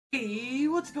Hey,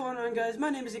 what's going on, guys? My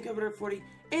name is Incumbent40,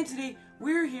 and today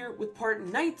we're here with part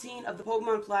 19 of the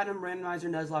Pokemon Platinum Randomizer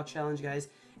Nuzlocke Challenge, guys.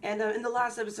 And in the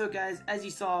last episode, guys, as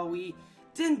you saw, we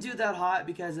didn't do that hot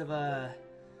because of,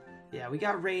 yeah, we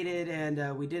got raided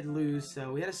and we did lose,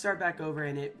 so we had to start back over,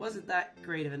 and it wasn't that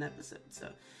great of an episode. So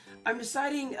I'm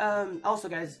deciding, also,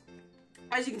 guys,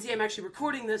 as you can see, I'm actually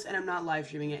recording this and I'm not live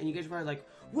streaming it, and you guys are probably like,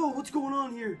 whoa, what's going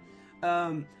on here?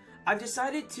 I've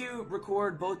decided to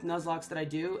record both Nuzlockes that I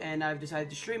do, and I've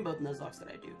decided to stream both Nuzlockes that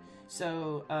I do.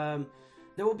 So,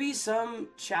 there will be some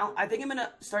I think I'm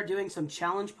gonna start doing some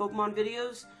challenge Pokemon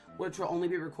videos, which will only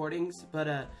be recordings,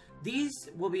 but,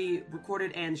 these will be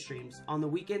recorded and streams on the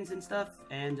weekends and stuff,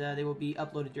 and, they will be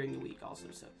uploaded during the week also,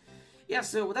 so. Yeah,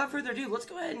 so without further ado, let's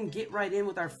go ahead and get right in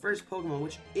with our first Pokemon,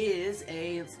 which is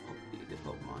let's be a good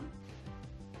Pokemon.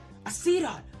 A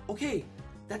Seedot! Okay,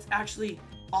 that's actually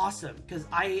awesome, because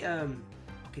okay,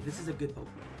 this is a good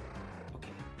Pokemon.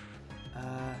 Okay,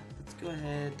 let's go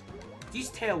ahead, use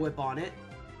Tail Whip on it.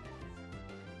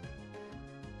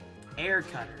 Air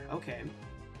Cutter, okay.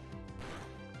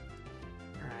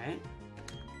 Alright.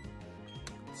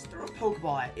 Let's throw a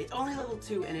Pokeball at it. It's only level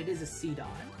 2, and it is a Seedot.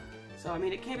 So, I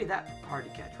mean, it can't be that hard to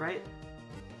catch, right?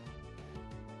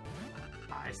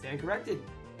 I stand corrected.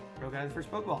 Broke out of the first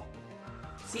Pokeball.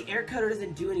 See, Air Cutter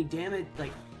doesn't do any damage,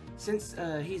 like, since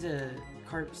he's a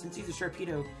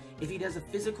Sharpedo, if he does a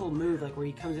physical move, like where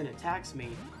he comes in and attacks me,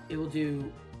 it will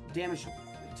do damage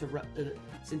to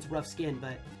since Rough Skin,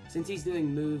 but since he's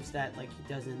doing moves that, like,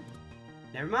 he doesn't...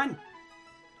 Never mind!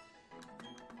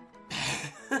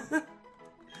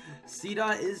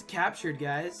 Seedot is captured,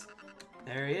 guys.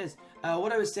 There he is.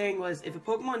 What I was saying was, if a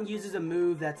Pokemon uses a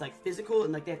move that's, like, physical,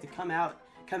 and, like, they have to come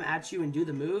at you and do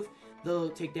the move, they'll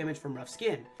take damage from Rough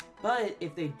Skin. But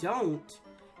if they don't,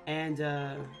 and,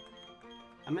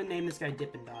 I'm gonna name this guy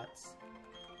Dippin' Dots.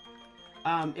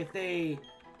 If they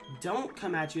don't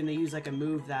come at you and they use, like, a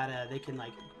move that, they can,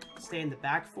 like, stay in the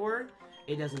back for,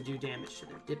 it doesn't do damage to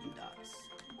their Dippin' Dots.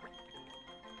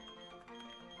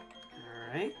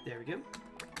 Alright, there we go.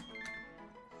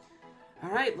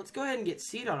 Alright, let's go ahead and get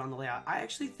Seedot on the layout. I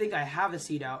actually think I have a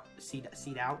Seedot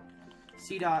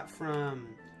from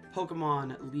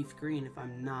Pokemon Leaf Green, if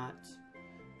I'm not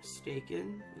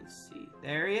mistaken. Let's see.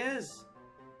 There he is!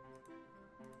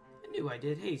 I knew I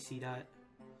did. Hey, Seedot.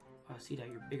 Oh,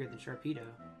 Seedot, you're bigger than Sharpedo.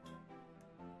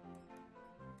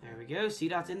 There we go.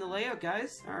 Seedot's in the layout,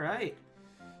 guys. Alright.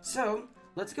 So,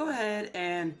 let's go ahead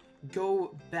and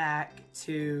go back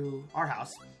to our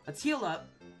house. Let's heal up.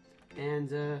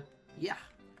 And, yeah.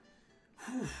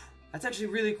 Whew. That's actually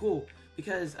really cool.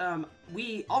 Because,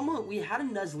 we had a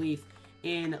Nuzleaf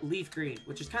in Leaf Green,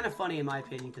 which is kind of funny in my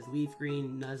opinion, because Leaf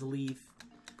Green, Nuzleaf,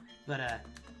 but,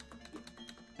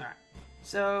 alright.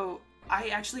 So, I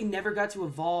actually never got to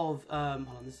evolve, hold on,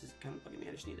 this is kind of bugging me,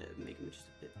 I just need to make him just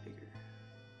a bit bigger.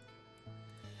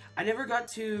 I never got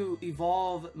to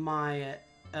evolve my,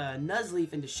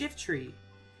 Nuzleaf into Shiftry,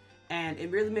 and it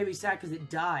really made me sad because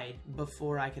it died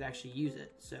before I could actually use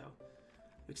it, so,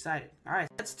 I'm excited. Alright,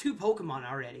 that's 2 Pokemon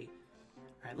already.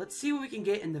 Alright, let's see what we can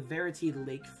get in the Verity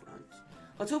Lakefront.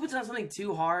 Let's hope it's not something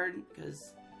too hard,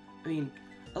 because, I mean,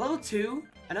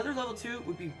 another level 2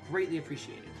 would be greatly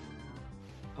appreciated.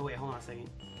 Oh wait, hold on a second.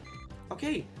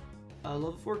 Okay,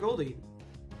 level 4 Goldie.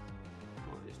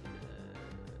 Oh, I just need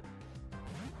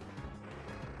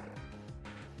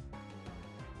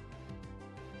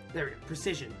There we go,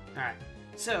 Precision. Alright,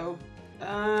 so,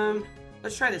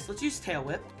 let's try this. Let's use Tail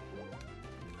Whip.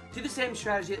 Do the same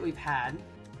strategy that we've had.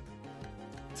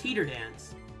 Teeter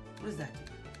Dance. What does that do?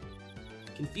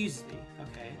 Confuses me.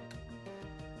 Okay.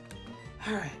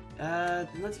 Alright,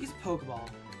 let's use Pokeball.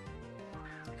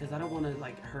 Because I don't want to,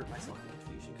 like, hurt myself in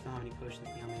confusion, because I don't have any potions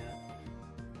to heal me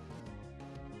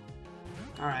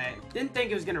up. Alright, didn't think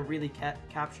it was going to really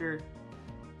capture.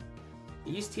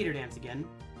 Use Teeter Dance again.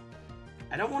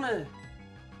 I don't want to... Okay,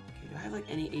 do I have, like,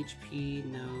 any HP?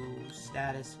 No.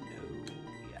 Status? No.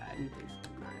 Yeah, I didn't think so.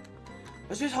 Alright.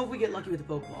 Let's just hope we get lucky with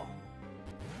the Pokeball.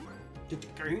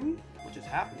 What just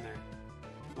happened there?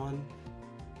 1,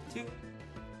 2.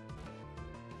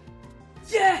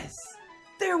 Yes!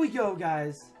 There we go,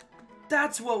 guys.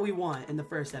 That's what we want in the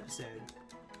first episode.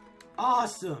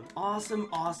 Awesome. Awesome,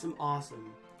 awesome,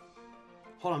 awesome.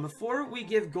 Hold on, before we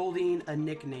give Goldeen a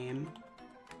nickname,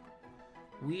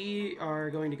 we are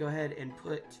going to go ahead and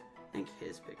put, I think,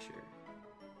 his picture.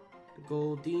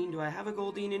 Goldeen. Do I have a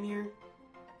Goldeen in here?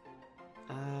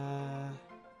 I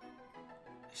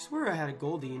swear I had a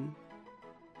Goldeen.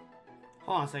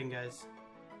 Hold on a second, guys.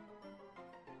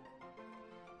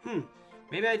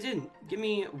 Maybe I didn't. Give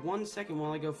me 1 second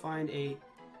while I go find a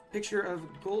picture of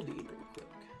Goldeen real quick.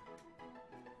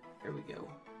 There we go.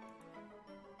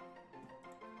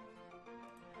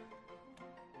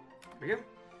 There we go.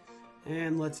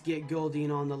 And let's get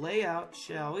Goldine on the layout,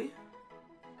 shall we?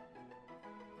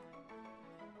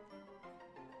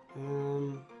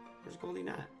 Where's Goldine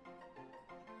at?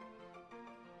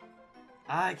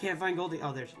 I can't find Goldine.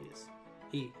 Oh, there she is.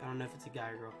 I don't know if it's a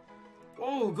guy or girl.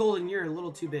 Oh, Goldine, you're a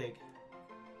little too big.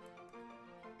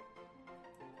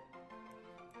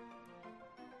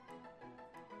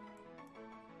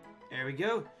 There we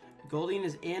go. Goldine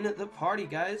is in the party,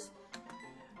 guys.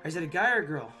 Or is it a guy or a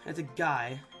girl? It's a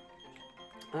guy.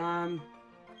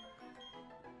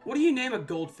 What do you name a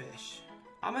goldfish?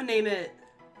 I'm gonna name it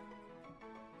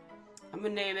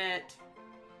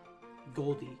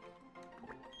Goldie.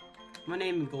 I'm gonna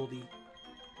name him Goldie.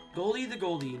 Goldie the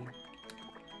Goldine.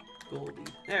 Goldie.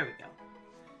 There we go.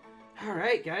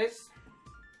 Alright, guys.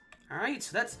 Alright,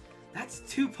 so that's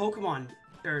 2 Pokemon,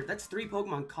 or that's 3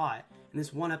 Pokemon caught in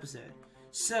this one episode.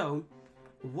 So,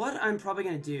 what I'm probably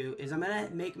gonna do is I'm gonna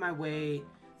make my way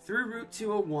through Route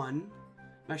 201.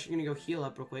 I'm actually gonna go heal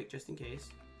up real quick, just in case.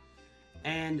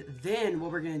 And then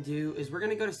what we're gonna do is we're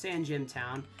gonna go to Sand Gym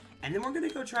Town, and then we're gonna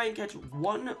go try and catch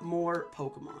 1 more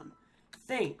Pokemon.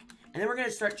 And then we're gonna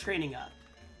start training up.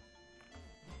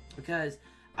 Because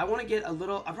I want to get a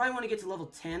little, I probably want to get to level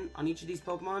 10 on each of these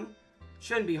Pokemon.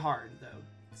 Shouldn't be hard, though.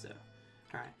 So,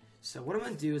 alright. So what I'm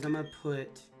gonna do is I'm gonna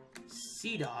put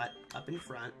C-Dot up in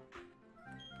front.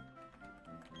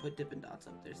 Put Dippin' Dots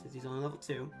up there since he's only level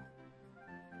 2.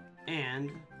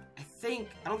 And I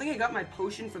don't think I got my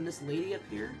potion from this lady up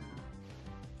here.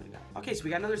 What do we got? Okay, so we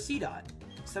got another C-Dot.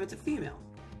 So it's a female.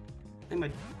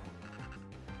 Alright,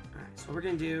 so what we're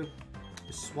gonna do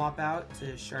is swap out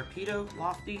to Sharpedo,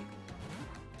 Lofty.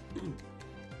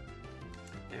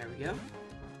 There we go.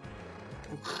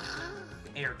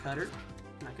 Air Cutter.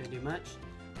 Not gonna do much.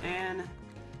 And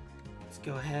let's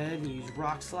go ahead and use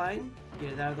Rock Slide.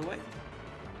 Get it out of the way.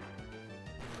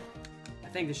 I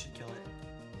think this should kill it.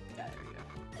 Yeah, there we go.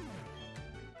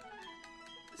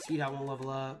 C-Dot won't level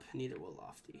up, neither will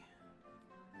Lofty.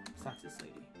 Let's talk to this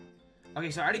lady. Okay,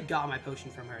 so I already got my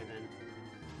potion from her then.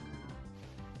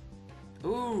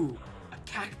 Ooh, a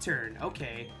Cacturn.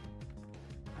 Okay.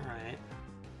 Alright.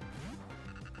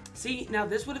 See, now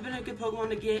this would have been a good Pokemon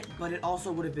to get, but it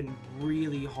also would have been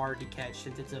really hard to catch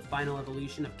since it's a final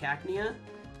evolution of Cacnea,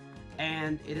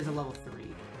 and it is a level 3.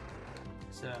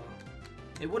 So,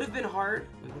 it would have been hard.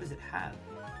 Wait, what does it have?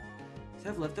 Does it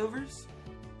have leftovers?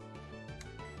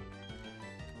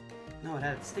 No, it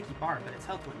had a sticky bar, but its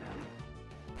health went down.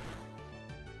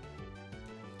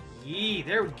 Yee,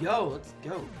 there we go. Let's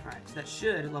go. Alright, so that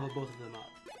should level both of them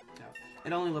up. No,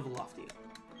 it only leveled Lofty up.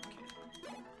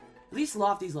 Okay. At least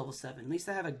Lofty's level 7. At least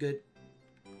I have a good...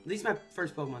 At least my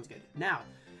first Pokemon's good. Now,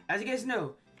 as you guys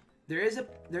know, there's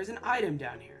an item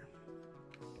down here.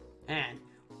 And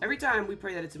every time we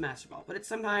pray that it's a Master Ball, but it's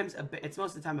sometimes, it's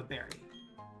most of the time a berry.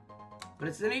 But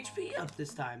it's an HP up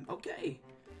this time. Okay.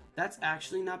 That's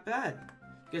actually not bad.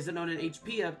 You guys don't know what an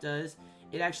HP up does.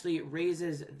 It actually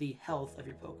raises the health of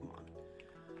your Pokemon.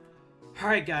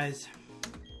 Alright guys,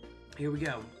 here we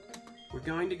go. We're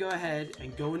going to go ahead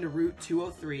and go into Route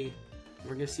 203.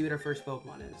 We're going to see what our first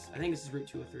Pokemon is. I think this is Route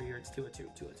 203 or it's 202.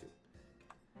 202.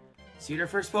 See what our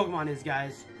first Pokemon is,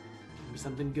 guys. It'll be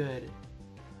something good.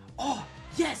 Oh,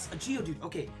 yes, a Geodude.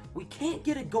 Okay, we can't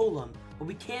get a Golem, but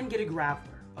we can get a Graveler.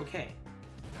 Okay.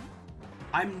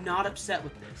 I'm not upset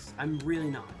with this. I'm really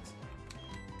not.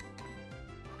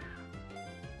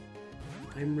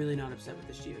 I'm really not upset with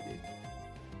this Geodude.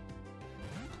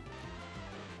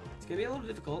 It's gonna be a little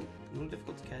difficult to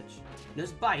catch.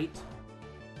 Knows Bite.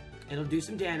 It'll do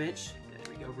some damage. There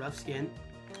we go, rough skin.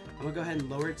 I'm gonna go ahead and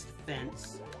lower its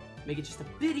defense. Make it just a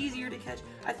bit easier to catch.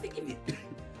 I think if you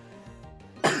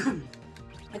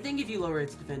I think if you lower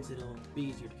its defense, it'll be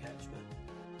easier to catch,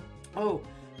 but... Oh,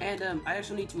 and I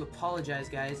actually need to apologize,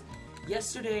 guys.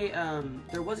 Yesterday,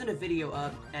 there wasn't a video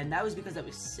up, and that was because I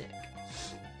was sick.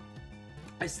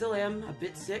 I still am a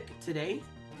bit sick today,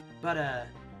 but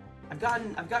I've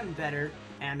gotten better,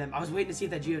 and I was waiting to see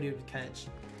if that Geodude would catch.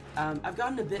 I've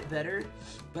gotten a bit better,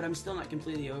 but I'm still not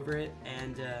completely over it,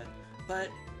 and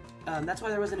that's why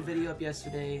there wasn't a video up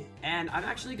yesterday. And I'm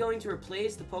actually going to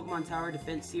replace the Pokemon Tower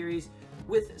Defense series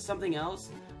with something else.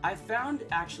 I found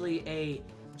actually a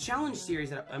challenge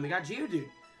series that we got Geodude,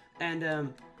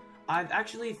 and I've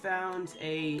actually found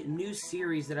a new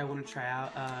series that I want to try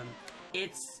out.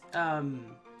 It's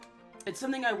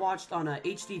something I watched on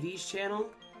HDV's channel.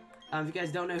 If you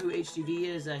guys don't know who HDV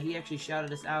is, he actually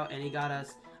shouted us out and he got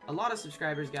us a lot of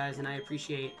subscribers, guys, and I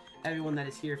appreciate everyone that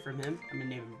is here from him. I'm gonna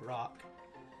name him Brock.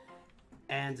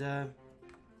 And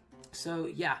so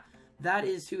yeah, that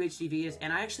is who HTV is.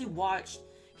 And I actually watched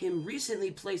him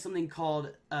recently play something called,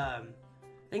 I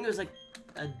think it was like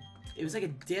a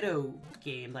Ditto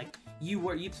game. Like,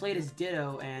 you played as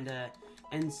Ditto, and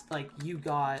like, you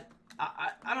got,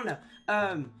 I don't know.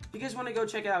 If you guys want to go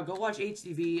check it out, go watch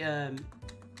HTV,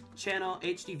 channel,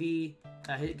 HTV,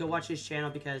 go watch his channel,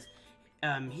 because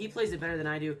he plays it better than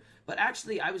I do. But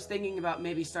actually, I was thinking about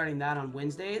maybe starting that on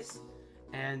Wednesdays,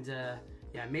 and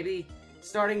yeah, maybe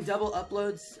starting double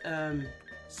uploads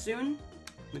soon.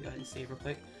 Let me go ahead and save real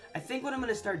quick. I think what I'm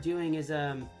gonna start doing is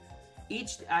I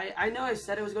know I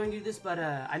said I was going to do this, but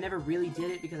I never really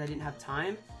did it because I didn't have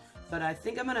time. But I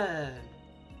think I'm gonna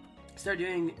start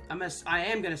doing. I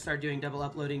am gonna start doing double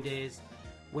uploading days,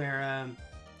 where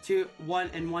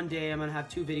one day I'm gonna have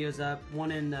 2 videos up.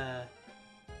 One in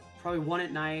probably one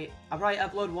at night. I'll probably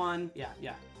upload one.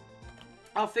 Yeah.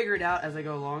 I'll figure it out as I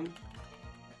go along.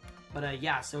 But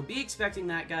yeah, so be expecting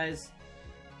that, guys.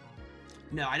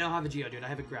 No, I don't have a Geodude. I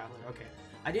have a Graveler. Okay.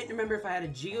 I didn't remember if I had a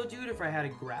Geodude or if I had a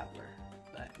Graveler,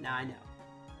 but now I know.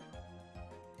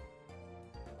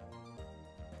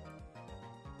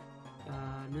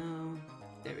 No.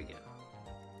 There we go.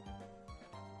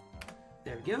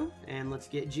 There we go. And let's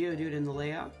get Geodude in the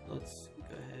layout. Let's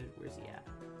go ahead. Where's he at?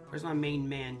 Where's my main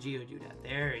man Geodude at?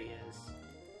 There he is.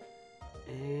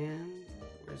 And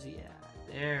where's he at?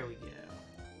 There we go.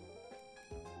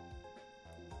 Let's go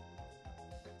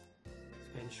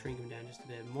ahead and shrink him down just a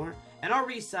bit more. And I'll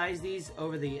resize these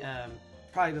over the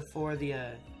probably before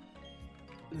the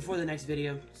next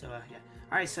video. So yeah.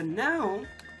 All right. So now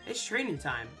it's training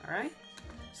time. All right.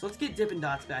 So let's get Dippin'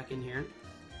 Dots back in here,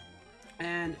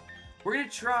 and we're gonna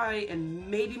try and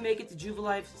maybe make it to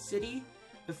Jubilife City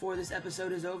before this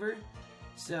episode is over.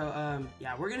 So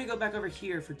yeah, we're gonna go back over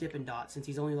here for Dippin' Dots since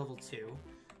he's only level 2.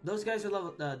 Those guys are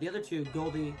level. The other 2,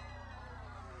 Goldie.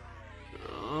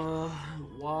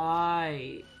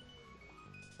 Why?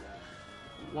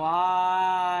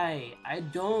 Why? I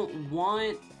don't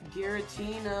want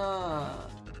Giratina.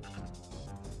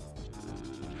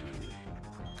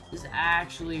 This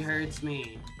actually hurts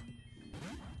me.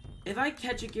 If I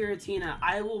catch a Giratina,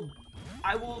 I will,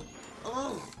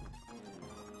 ugh.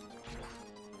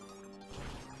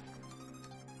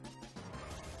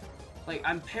 Like,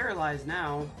 I'm paralyzed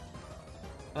now,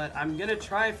 but I'm gonna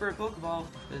try for a Pokeball,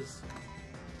 because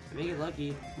I may get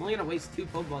lucky. I'm only gonna waste 2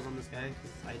 Pokeballs on this guy,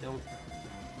 because I don't,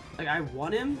 like, I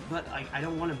want him, but like, I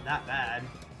don't want him that bad.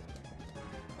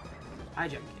 High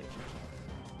jump kick.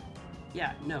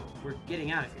 Yeah, no, we're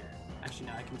getting out of here. Actually,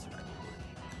 no, I can survive.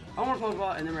 One more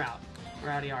Pokeball, and then we're out. We're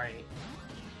out of R8.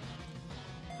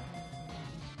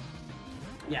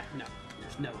 Yeah, no.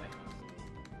 There's no way.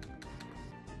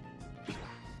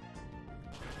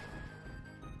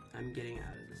 I'm getting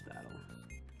out of this battle.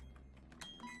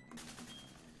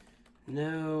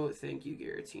 No, thank you,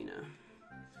 Giratina.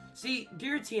 See,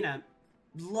 Giratina,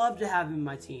 love to have him in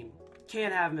my team.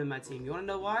 Can't have him in my team. You wanna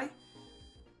know why?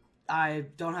 I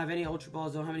don't have any Ultra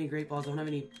Balls, don't have any Great Balls, don't have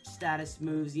any status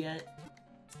moves yet.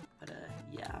 But,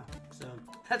 yeah. So,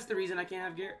 that's the reason I can't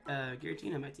have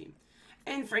Giratina on my team.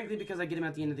 And frankly, because I get him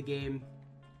at the end of the game.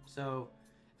 So,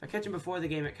 if I catch him before the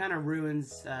game, it kind of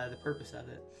ruins the purpose of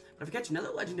it. But if I catch another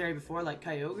Legendary before, like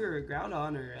Kyogre or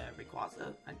Groudon or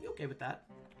Rayquaza, I'd be okay with that.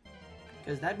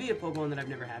 Because that'd be a Pokemon that I've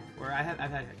never had before. I've had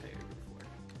Kyogre before.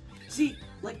 See,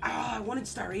 like, I wanted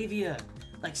Staravia.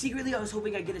 Like, secretly, I was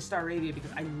hoping I'd get a Staravia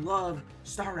because I love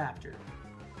Staraptor.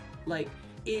 Like,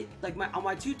 on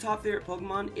my 2 top favorite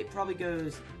Pokemon, it probably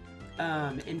goes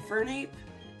Infernape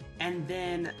and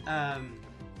then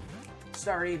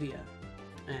Staravia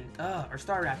and or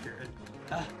Staraptor,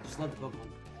 and just love the Pokemon.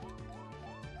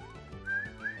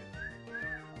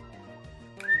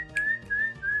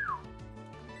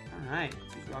 Alright,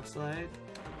 use Rock Slide.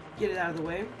 Get it out of the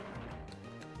way. I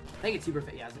think it's super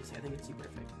perfect. Yeah, I was gonna say, I think it's super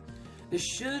perfect. This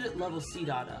should level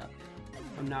C-Dot up,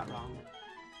 if I'm not wrong.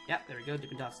 Yep, there we go.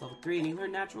 Dippin' Dot's level 3, and he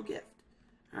learned Natural Gift.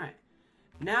 Alright.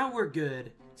 Now we're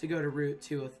good to go to Route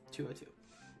 202.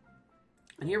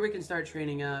 And here we can start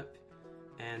training up.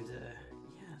 And,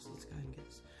 yeah, so let's go ahead and get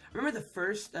this. I remember the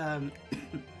first, I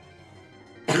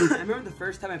remember the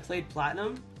first time I played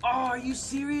Platinum. Oh, are you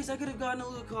serious? I could have gotten a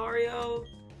Lucario?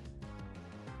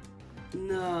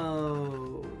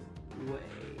 No way.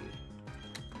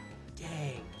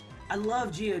 Dang. I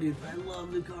love Geodude, but I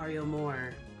love Lucario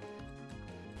more.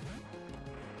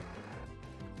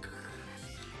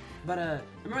 But I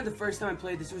remember the first time I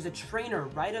played this, there was a trainer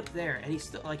right up there, and he's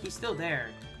still there,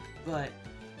 but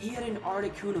he had an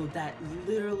Articuno that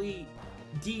literally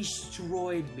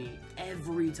destroyed me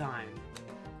every time.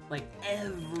 Like,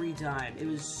 every time. It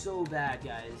was so bad,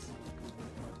 guys.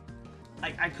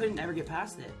 I couldn't ever get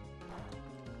past it.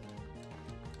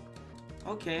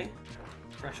 Okay.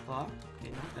 Fresh Claw.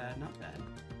 Okay, not bad, not bad.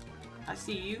 I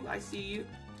see you, I see you.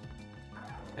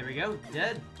 There we go,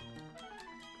 dead.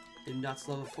 Dots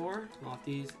level 4.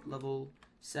 Lofty's level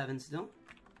 7 still.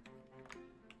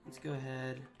 Let's go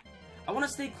ahead. I want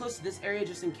to stay close to this area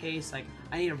just in case, like,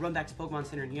 I need to run back to Pokemon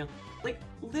Center and heal. Like,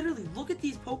 literally, look at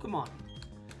these Pokemon.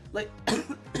 Like,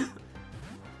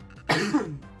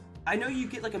 I know you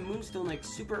get, like, a Moonstone, like,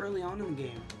 super early on in the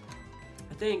game.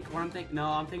 I think, or I'm thinking, no,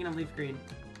 I'm thinking of Leaf Green.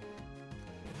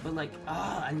 But, like,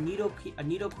 a Nido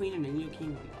Queen and a Nido King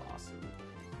would be awesome.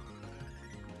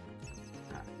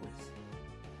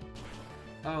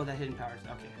 Oh, that hidden powers.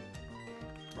 Okay.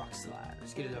 Rock Slide.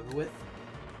 Let's get it over with.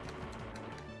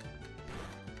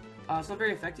 It's not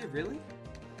very effective, really?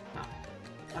 Oh, I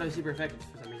thought it was super effective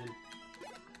for some reason.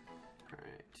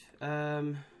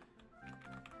 Alright.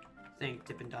 I think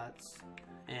Dippin' Dots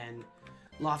and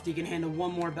Lofty can handle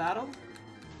one more battle.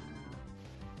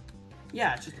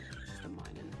 Yeah, it's just a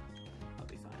mine and I'll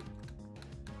be fine.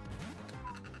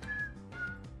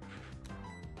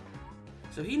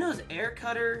 So he knows Air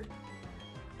Cutter,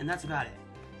 and that's about it.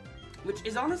 Which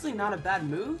is honestly not a bad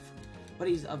move, but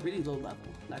he's a really low level.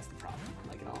 That's the problem.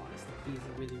 Like, in all honesty, he's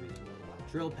a really, really low level.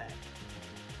 Drill Peck.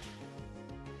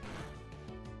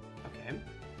 Okay.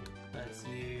 Let's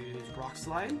use Rock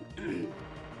Slide. Let's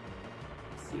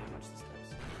see how much this does.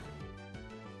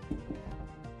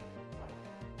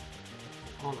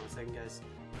 Hold on a second, guys.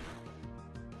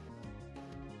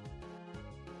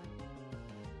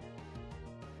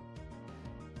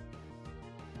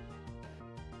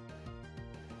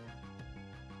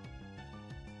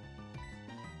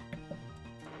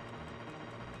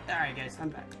 Alright guys, I'm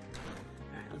back.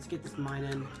 Alright, let's get this mine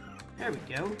in. There we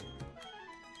go.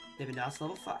 Dippin' Dots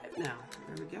level 5 now.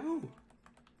 There we go.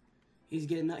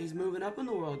 He's moving up in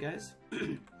the world, guys.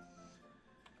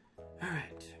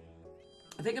 Alright.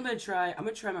 I think I'm gonna try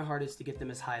my hardest to get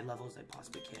them as high level as I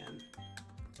possibly can.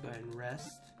 Let's go ahead and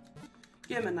rest.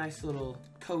 Give him a nice little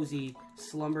cozy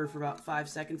slumber for about 5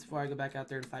 seconds before I go back out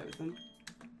there and fight with him.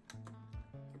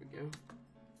 There we go.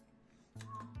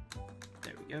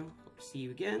 There we go. See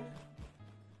you again.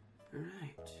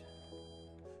 Alright.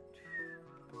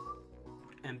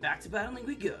 And back to battling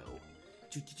we go.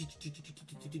 There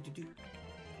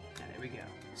we go.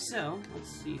 So, let's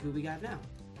see who we got now.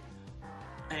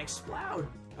 An Explode.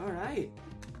 Alright.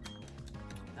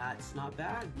 That's not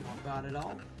bad. Not bad at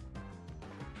all.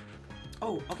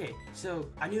 Oh, okay. So,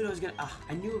 I knew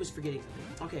I knew I was forgetting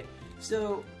something. Okay.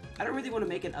 So, I don't really want to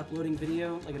make an uploading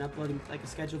video, like a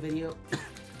scheduled video.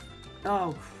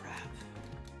 Oh, crap.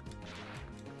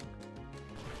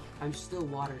 I'm still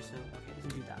water, so okay, it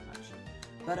doesn't do that much.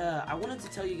 But I wanted to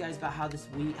tell you guys about how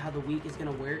the week is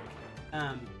gonna work.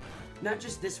 Not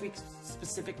just this week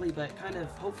specifically, but kind of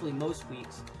hopefully most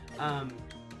weeks.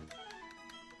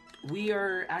 We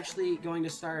are actually going to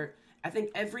start. I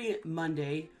think every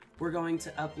Monday we're going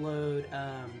to upload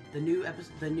the new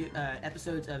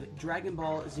episodes of Dragon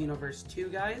Ball Xenoverse 2,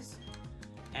 guys.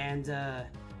 And I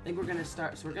think we're gonna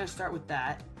start. So we're gonna start with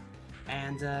that,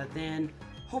 and then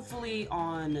hopefully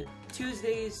on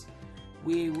Tuesdays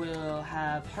we will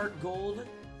have Heart Gold,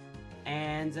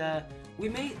 and I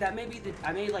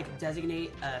may like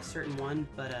designate a certain one,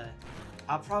 but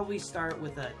I'll probably start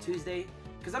with Tuesday,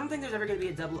 because I don't think there's ever gonna be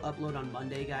a double upload on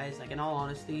Monday, guys. Like, in all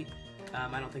honesty,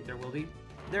 I don't think there will be.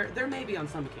 There may be on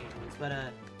some occasions,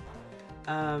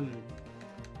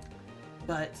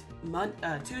 but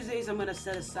Tuesdays I'm gonna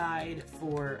set aside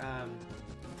for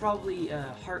probably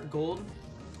Heart Gold,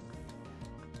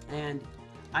 and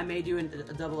I may do a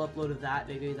double upload of that,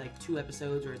 maybe like 2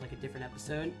 episodes or like a different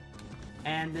episode.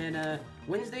 And then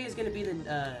Wednesday is gonna be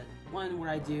the one where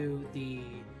I do the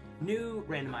new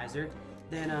randomizer.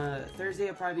 Then Thursday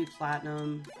will probably be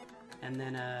Platinum, and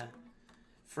then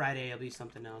Friday will be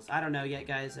something else. I don't know yet,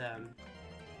 guys,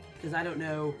 because I don't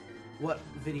know what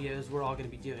videos we're all gonna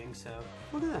be doing. So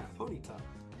look at that pony top.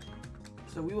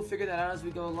 So we will figure that out as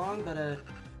we go along. But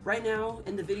right now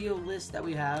in the video list that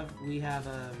we have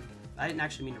I didn't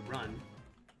actually mean to run.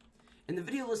 In the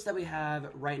video list that we have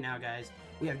right now, guys,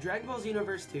 we have Dragon Ball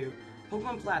Xenoverse 2,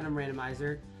 Pokemon Platinum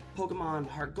Randomizer, Pokemon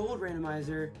Heart Gold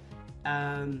Randomizer,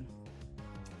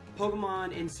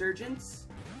 Pokemon Insurgents,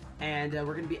 and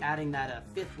we're going to be adding that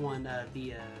 5th one,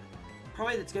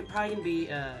 probably gonna be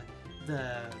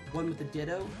the one with the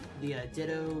Ditto,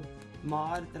 Ditto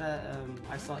mod that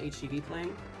I saw HGV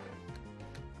playing.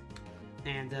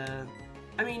 And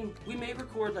I mean, we may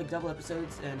record like double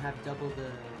episodes and have double the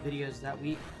videos that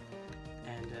week.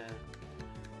 And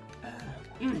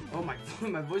oh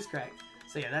my voice cracked.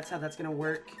 So yeah, that's how that's gonna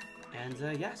work. And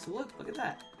yeah, so look at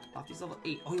that. Lofty's level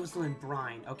 8. Oh, he was still in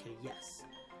Brine. Okay, yes.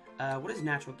 What does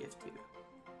natural gift do?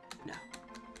 No.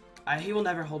 He will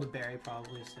never hold a berry,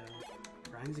 probably, so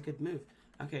grinding's a good move.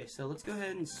 Okay, so let's go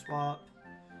ahead and swap.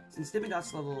 Since Dippin'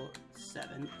 Dot's level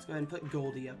 7, let's go ahead and put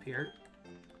Goldie up here.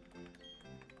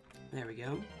 There we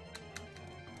go.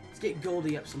 Let's get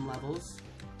Goldie up some levels.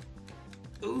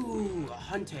 Ooh, a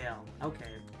Huntail.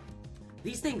 Okay.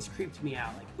 These things creeped me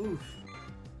out. Like, oof.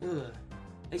 Ugh.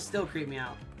 They still creep me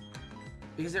out.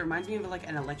 Because it reminds me of, like,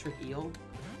 an electric eel.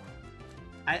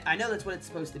 I know that's what it's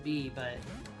supposed to be, but...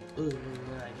 Ugh,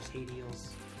 I just hate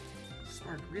eels.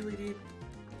 Spark, really, dude?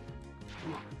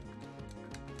 Come on.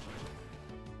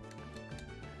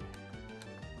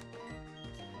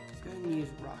 Let's go ahead and use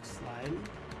Rock Slide.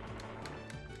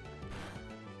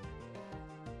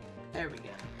 There we go.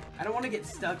 I don't want to get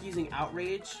stuck using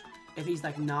Outrage if he's,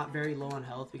 like, not very low on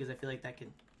health, because I feel like that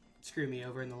could screw me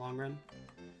over in the long run.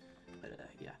 But,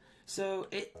 yeah. So,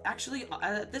 it actually,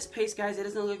 at this pace, guys, it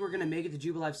doesn't look like we're going to make it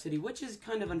to Jubilife City, which is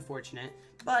kind of unfortunate.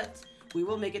 But, we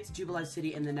will make it to Jubilife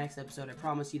City in the next episode. I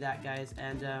promise you that, guys.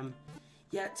 And,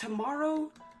 yeah,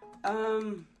 tomorrow,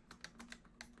 I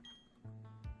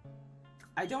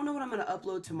don't know what I'm going to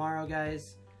upload tomorrow,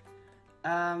 guys.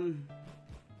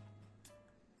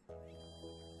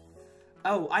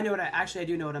 Oh, I know what I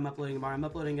do know what I'm uploading tomorrow. I'm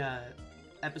uploading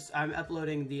I'm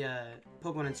uploading the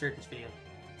Pokemon Insurgence video.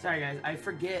 Sorry guys, I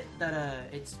forget that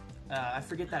I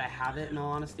forget that I have it, in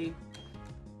all honesty.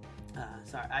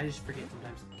 Sorry, I just forget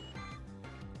sometimes.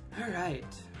 Alright.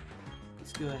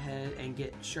 Let's go ahead and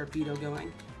get Sharpedo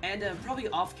going. And probably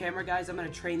off camera, guys, I'm gonna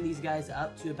train these guys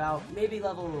up to about maybe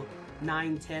level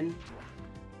 9, 10.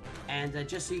 And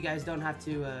just so you guys don't have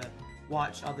to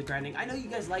watch all the grinding. I know you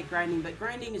guys like grinding, but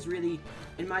grinding is really,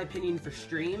 in my opinion, for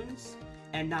streams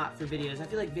and not for videos. I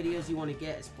feel like videos you want to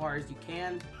get as far as you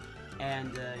can,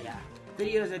 and yeah,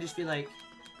 videos I just feel like,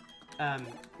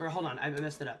 or hold on, I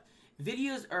messed it up.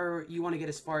 Videos are you want to get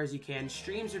as far as you can.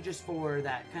 Streams are just for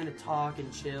that kind of talk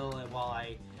and chill while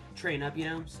I train up, you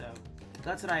know. So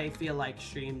that's what I feel like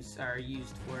streams are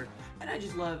used for, and I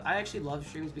actually love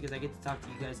streams because I get to talk to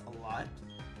you guys a lot.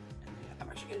 And yeah, I'm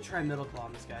actually gonna try Middle Claw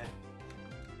on this guy.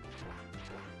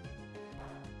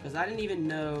 Because I didn't even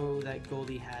know that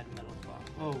Goldie had Metal Claw.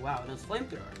 Oh, wow. And it's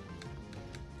Flamethrower.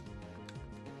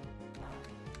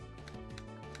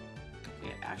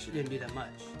 It actually didn't do that much.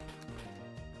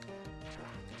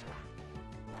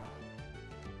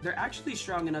 They're actually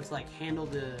strong enough to, like, handle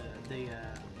the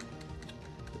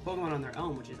Pokemon on their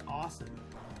own, which is awesome.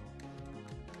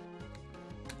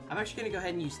 I'm actually going to go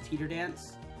ahead and use Teeter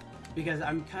Dance. Because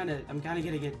I'm kind of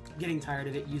getting tired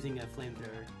of it using a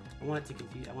Flamethrower. I want it to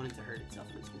confuse. I want it to hurt itself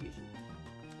in its confusion.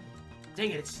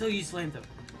 Dang it! It still used Flamethrower.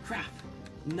 Crap!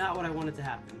 Not what I wanted to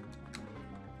happen.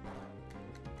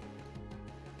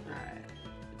 All right.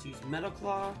 Let's use Metal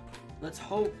Claw. Let's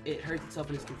hope it hurts itself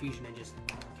in its confusion and just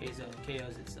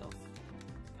KOs itself.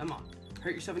 Come on,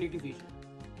 hurt yourself in your confusion.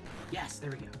 Yes,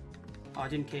 there we go. Oh, it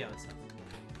didn't KO itself.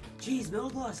 Jeez, Metal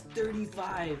Claw is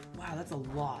 35. Wow, that's a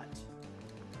lot.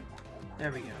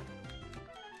 There we go.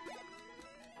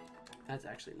 That's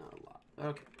actually not a lot.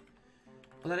 Okay.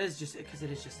 Well, that is just because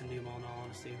it is just a new mall, in all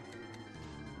honesty.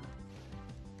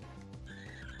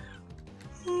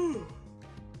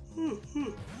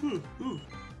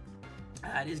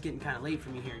 It is getting kind of late for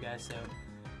me here, guys, so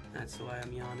that's why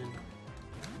I'm yawning.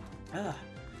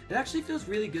 It actually feels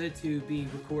really good to be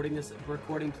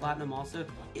recording Platinum also.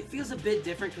 It feels a bit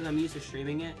different because I'm used to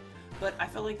streaming it, but I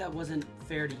felt like that wasn't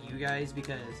fair to you guys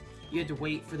because you had to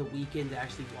wait for the weekend to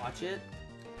actually watch it.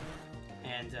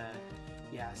 And,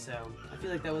 yeah, so I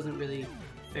feel like that wasn't really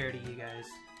fair to you guys.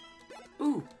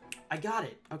 Ooh, I got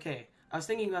it. Okay, I was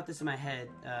thinking about this in my head,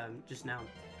 just now.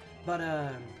 But,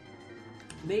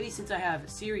 maybe since I have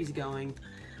series going,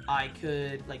 I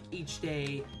could, like, each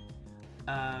day,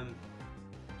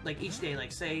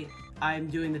 like, say I'm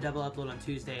doing the double upload on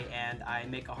Tuesday and I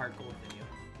make a Heart Gold video.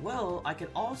 Well, I could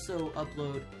also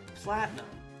upload Platinum.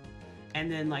 And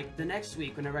then, like, the next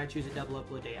week, whenever I choose a double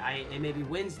upload day, it may be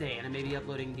Wednesday, and I may be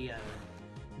uploading the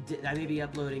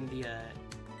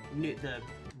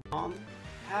ROM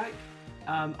pack.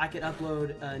 I could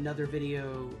upload another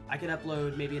video. I could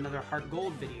upload maybe another Heart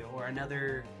Gold video, or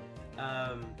another,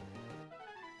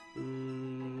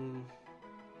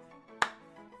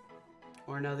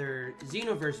 or another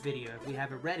Xenoverse video if we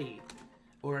have it ready,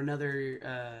 or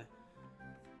another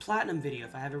Platinum video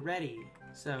if I have it ready.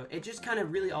 So it just kind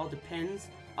of really all depends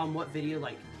on what video,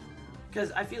 like,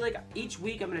 because I feel like each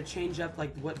week I'm going to change up,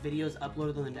 like, what videos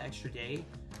uploaded on the extra day.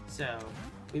 So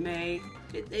we may,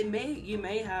 you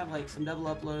may have, like, some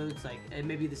double uploads, like, it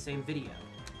may be the same video.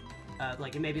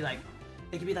 Like, it may be, like,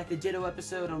 it could be, like, the Ditto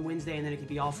episode on Wednesday, and then it could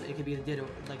be the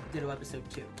Ditto episode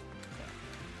too.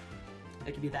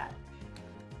 It could be that.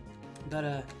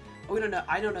 But we don't know.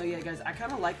 I don't know yet, guys. I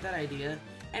kind of like that idea,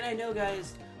 and I know,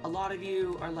 guys, a lot of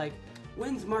you are like,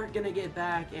 when's Mark gonna get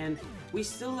back? And we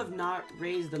still have not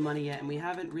raised the money yet, and we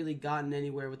haven't really gotten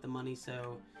anywhere with the money.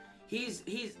 So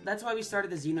that's why we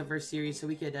started the Xenoverse series, so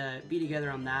we could be together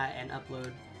on that and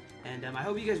upload. And I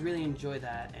hope you guys really enjoy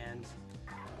that. And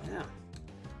yeah,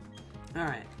 all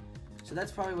right. So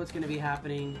that's probably what's gonna be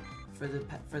happening for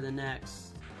the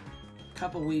next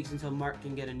couple weeks until Mark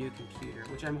can get a new computer,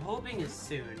 which I'm hoping is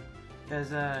soon,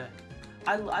 because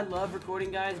I love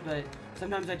recording, guys, but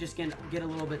sometimes I just get a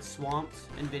little bit swamped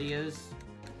in videos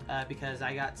because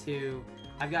I've got to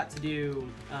do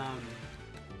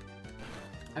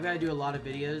a lot of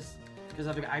videos, because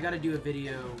I got to do a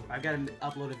video, I've got to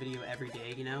upload a video every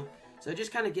day, you know, so it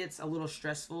just kind of gets a little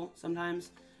stressful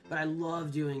sometimes, but I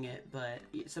love doing it, but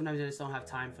sometimes I just don't have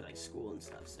time for like school and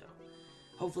stuff. So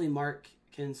hopefully Mark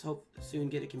can soon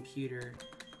get a computer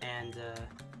and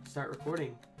start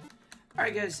recording.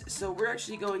 Alright, guys, so we're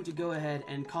actually going to go ahead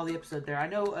and call the episode there. I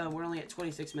know we're only at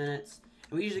 26 minutes,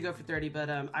 and we usually go for 30, but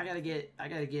I gotta get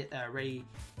ready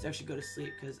to actually go to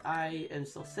sleep, because I am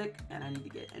still sick and I need to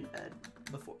get in bed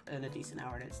in a decent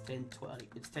hour, and it's 10:20.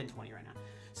 It's 10:20 right now.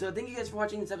 So thank you guys for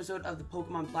watching this episode of the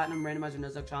Pokemon Platinum Randomizer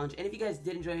Nuzlocke Challenge. And if you guys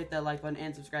did enjoy, hit that like button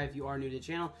and subscribe if you are new to the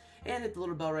channel, and hit the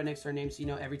little bell right next to our name so you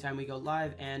know every time we go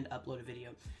live and upload a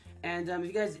video. And if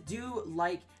you guys do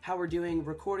like how we're doing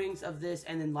recordings of this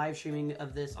and then live streaming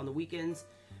of this on the weekends,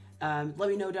 let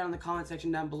me know down in the comment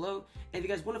section down below. And if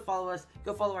you guys want to follow us,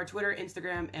 go follow our Twitter,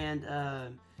 Instagram, and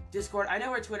Discord. I know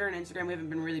our Twitter and Instagram we haven't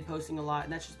been really posting a lot,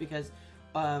 and that's just because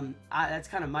that's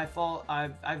kind of my fault.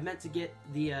 I've meant to get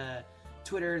the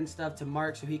Twitter and stuff to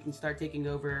Mark so he can start taking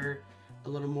over a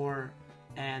little more.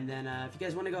 And then if you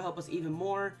guys want to go help us even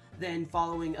more than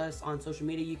following us on social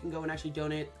media, you can go and actually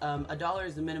donate. $1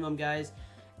 is the minimum, guys.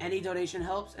 Any donation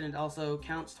helps, and it also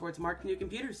counts towards Mark's new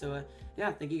computer. So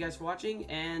yeah, thank you guys for watching,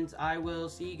 and I will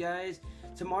see you guys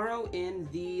tomorrow in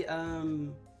the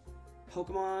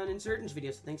Pokemon Insurgence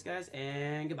video. So thanks, guys,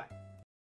 and goodbye.